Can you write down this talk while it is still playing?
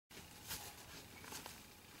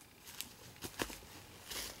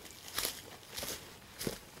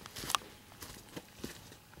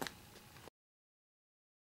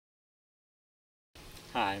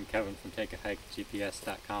Hi, I'm Kevin from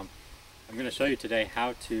TakeAHikeGPS.com. I'm going to show you today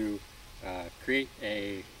how to create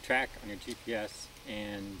a track on your GPS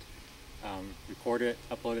and record it,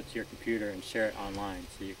 upload it to your computer, and share it online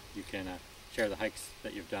so you can share the hikes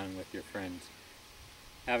that you've done with your friends.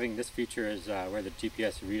 Having this feature is where the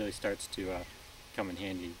GPS really starts to come in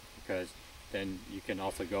handy, because then you can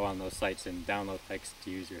also go on those sites and download hikes to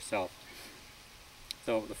use yourself.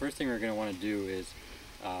 So the first thing we're going to want to do is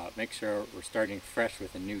make sure we're starting fresh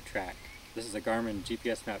with a new track. This is a Garmin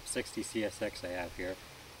GPSmap 60 CSX I have here,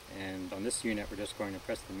 and on this unit we're just going to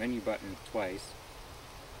press the menu button twice,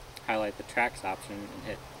 highlight the tracks option and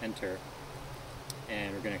hit enter,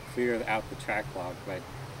 and we're going to clear out the track log by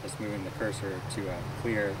just moving the cursor to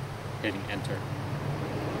clear, hitting enter.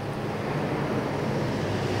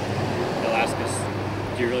 It'll ask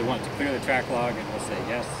us, do you really want to clear the track log, and we'll say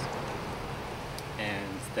yes,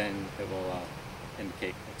 and then it will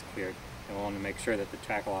indicate it's cleared. And we'll want to make sure that the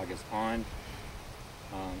track log is on,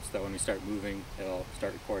 so that when we start moving, it'll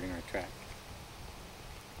start recording our track.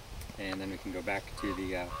 And then we can go back to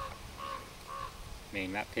the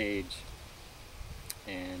main map page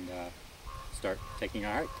and start taking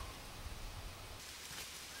our hike.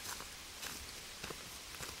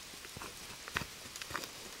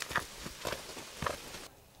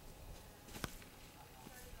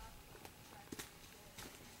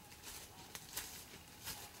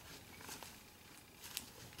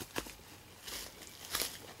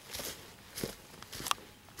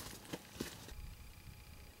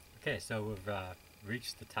 Okay, so we've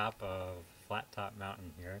reached the top of Flat Top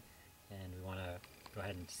Mountain here, and we want to go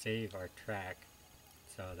ahead and save our track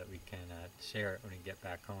so that we can share it when we get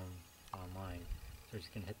back home online. So we're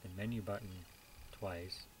just going to hit the menu button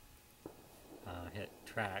twice, hit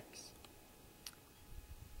tracks,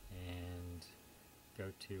 and go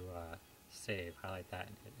to save, highlight that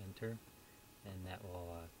and hit enter, and that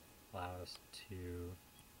will allow us to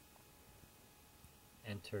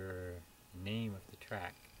enter the name of the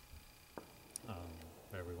track.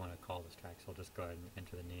 Whatever we want to call this track, so we'll just go ahead and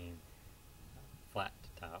enter the name Flat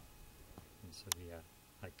Top, and so we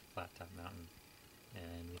like Flat Top Mountain,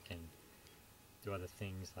 and we can do other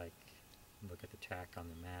things like look at the track on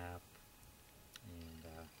the map and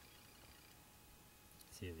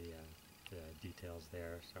see the details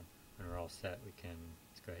there. So when we're all set, we can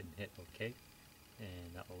just go ahead and hit OK,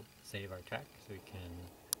 and that will save our track so we can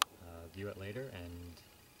view it later and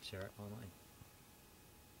share it online.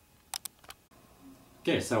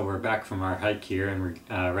 Okay, so we're back from our hike here, and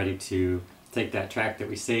we're ready to take that track that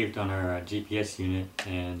we saved on our GPS unit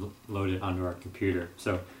and load it onto our computer.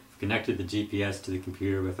 So we've connected the GPS to the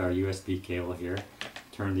computer with our USB cable here,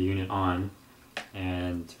 turn the unit on,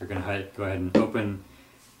 and we're going to go ahead and open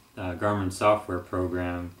Garmin software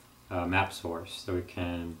program Map Source so we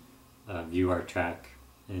can view our track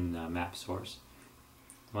in Map Source.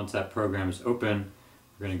 Once that program is open,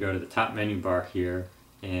 we're going to go to the top menu bar here,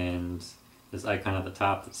 and this icon at the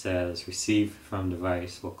top that says Receive from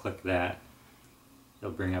Device, we'll click that.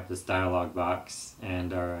 It'll bring up this dialog box,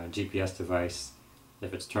 and our GPS device,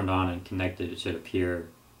 if it's turned on and connected, it should appear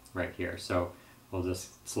right here. So we'll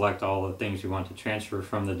just select all the things we want to transfer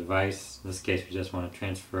from the device. In this case, we just want to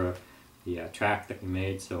transfer the track that we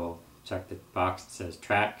made, so we'll check the box that says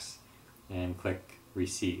Tracks and click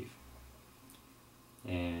Receive.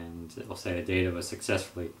 And it will say the data was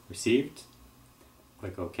successfully received.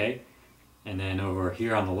 Click OK. And then over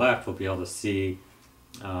here on the left, we'll be able to see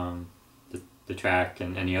the track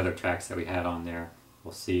and any other tracks that we had on there.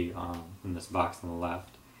 We'll see in this box on the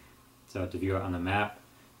left. So to view it on the map,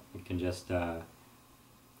 you can just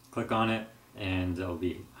click on it, and it'll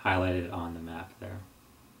be highlighted on the map there.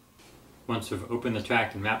 Once we've opened the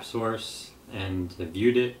track in Map Source and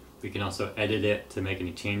viewed it, we can also edit it to make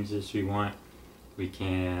any changes we want. We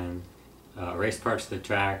can erase parts of the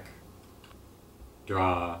track,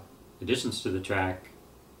 draw additions to the track,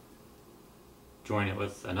 join it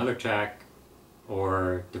with another track,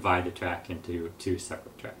 or divide the track into two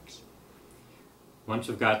separate tracks. Once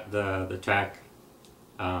we've got the track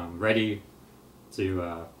ready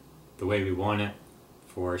to the way we want it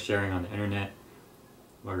for sharing on the internet,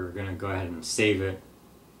 we're going to go ahead and save it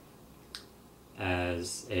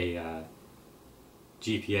as a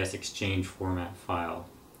GPS exchange format file.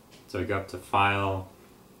 So we go up to File,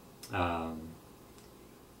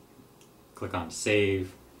 click on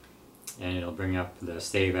Save, and it'll bring up the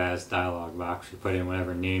Save As dialog box. We put in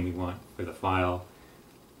whatever name we want for the file,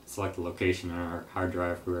 select the location on our hard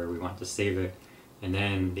drive where we want to save it, and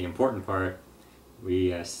then the important part,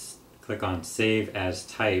 we click on Save As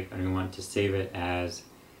Type, and we want to save it as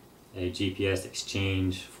a GPS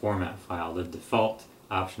exchange format file. The default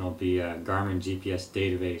option will be a Garmin GPS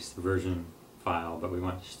database version file, but we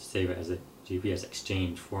want to save it as a GPS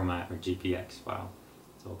exchange format or GPX file.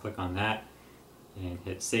 So we'll click on that and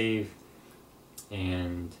hit save,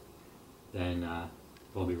 and then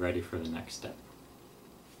we'll be ready for the next step.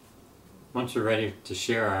 Once we're ready to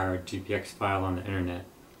share our GPX file on the internet,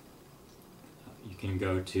 you can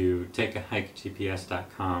go to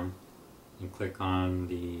takeahikegps.com and click on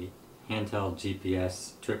the handheld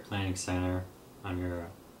GPS trip planning center on your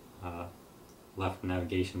left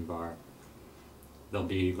navigation bar. There'll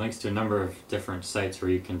be links to a number of different sites where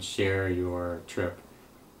you can share your trip.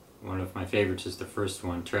 One of my favorites is the first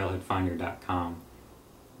one, trailheadfinder.com.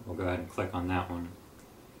 We'll go ahead and click on that one,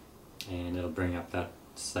 and it'll bring up that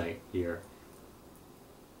site here.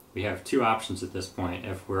 We have two options at this point.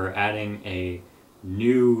 If we're adding a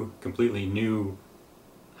completely new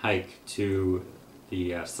hike to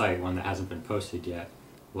the site, one that hasn't been posted yet,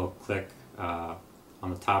 we'll click on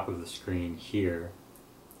the top of the screen here.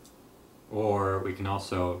 Or we can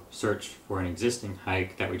also search for an existing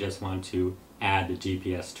hike that we just want to add the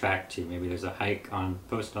GPS track to. Maybe there's a hike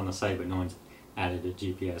posted on the site, but no one's added a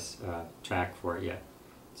GPS track for it yet.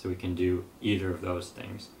 So we can do either of those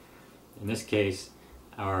things. In this case,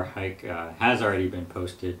 our hike has already been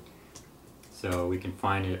posted, so we can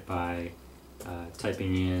find it by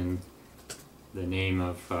typing in the name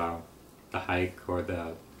of the hike or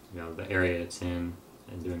the area it's in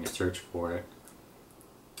and doing a search for it.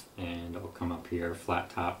 And it'll come up here, flat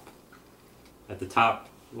top. At the top,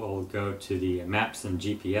 we'll go to the Maps and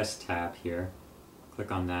GPS tab here.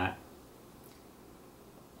 Click on that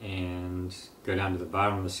and go down to the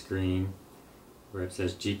bottom of the screen where it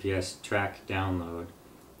says GPS track download,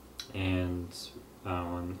 and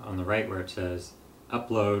on the right where it says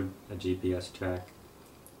upload a GPS track,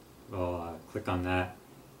 we'll click on that,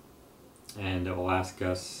 and it will ask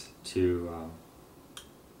us to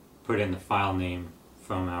put in the file name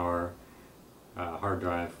from our hard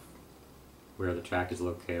drive where the track is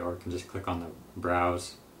located, or we can just click on the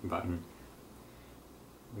browse button.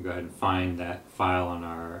 We'll go ahead and find that file on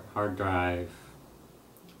our hard drive,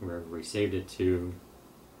 wherever we saved it to,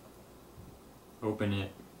 open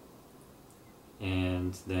it,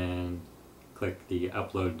 and then click the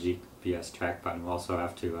upload GPS track button. We'll also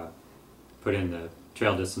have to put in the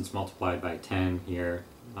trail distance multiplied by 10 here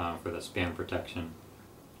for the spam protection,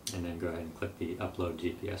 and then go ahead and click the upload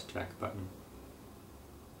GPS track button.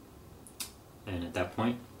 And at that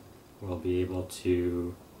point, we'll be able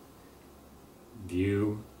to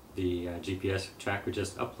view the GPS track we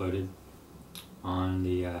just uploaded on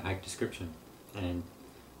the hike description. And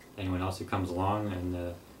anyone else who comes along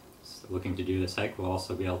and is looking to do this hike will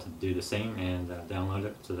also be able to do the same and download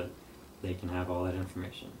it so that they can have all that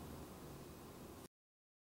information.